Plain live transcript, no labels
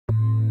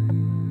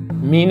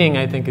Meaning,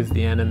 I think, is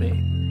the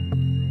enemy.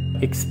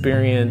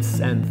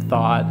 Experience and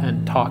thought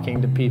and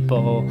talking to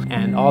people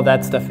and all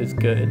that stuff is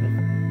good.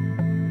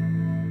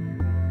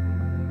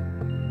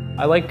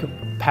 I like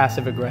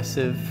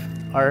passive-aggressive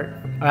art.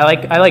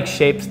 I like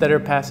shapes that are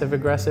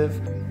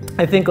passive-aggressive.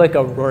 I think like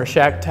a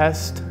Rorschach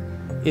test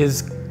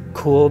is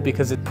cool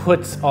because it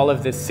puts all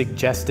of this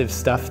suggestive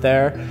stuff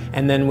there,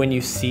 and then when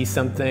you see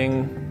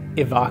something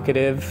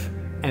evocative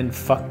and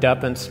fucked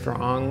up and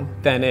strong,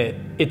 then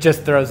it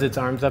just throws its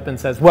arms up and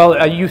says,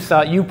 well,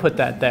 you put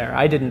that there,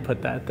 I didn't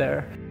put that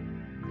there.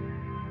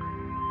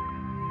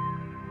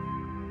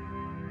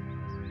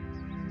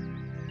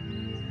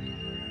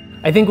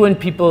 I think when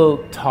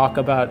people talk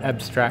about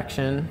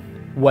abstraction,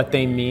 what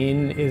they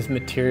mean is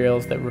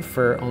materials that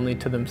refer only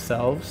to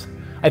themselves.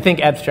 I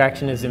think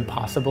abstraction is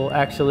impossible,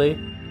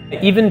 actually.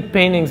 Even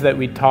paintings that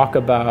we talk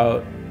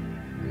about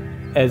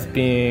as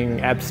being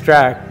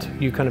abstract,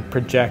 you kind of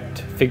project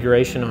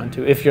figuration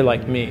onto. If you're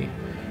like me,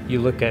 you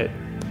look at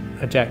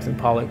a Jackson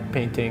Pollock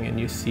painting and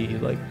you see,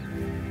 like,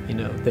 you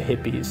know, the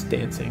hippies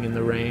dancing in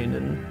the rain,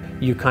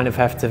 and you kind of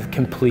have to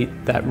complete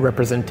that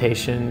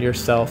representation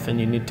yourself, and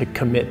you need to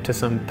commit to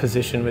some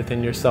position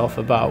within yourself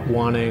about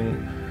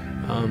wanting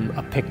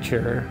a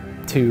picture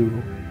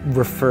to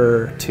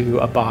refer to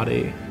a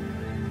body.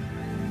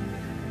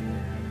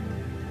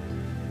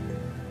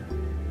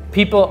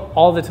 People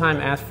all the time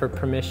ask for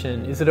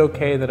permission. Is it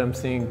okay that I'm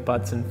seeing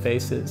butts and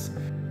faces?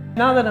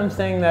 Now that I'm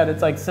saying that,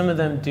 it's like some of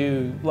them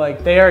do,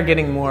 like they are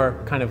getting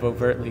more kind of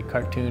overtly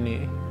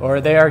cartoony, or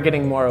they are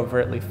getting more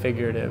overtly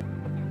figurative.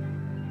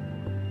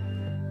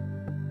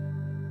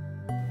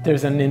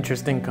 There's an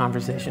interesting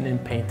conversation in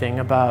painting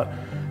about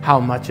how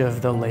much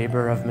of the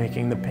labor of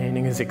making the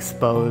painting is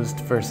exposed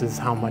versus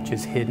how much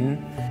is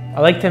hidden. I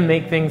like to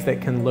make things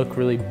that can look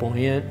really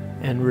buoyant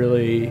and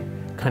really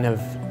kind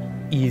of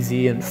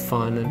easy and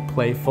fun and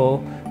playful,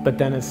 but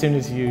then as soon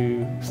as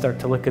you start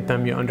to look at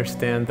them, you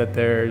understand that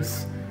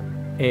there's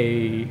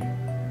a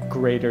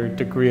greater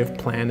degree of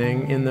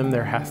planning in them.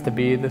 There has to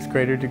be this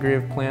greater degree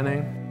of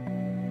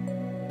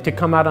planning. To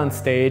come out on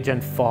stage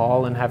and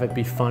fall and have it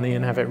be funny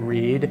and have it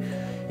read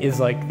is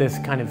like this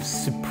kind of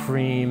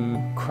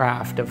supreme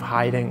craft of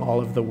hiding all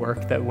of the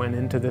work that went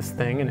into this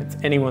thing, and it's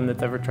anyone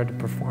that's ever tried to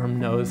perform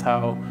knows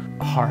how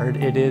hard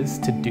it is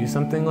to do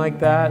something like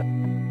that.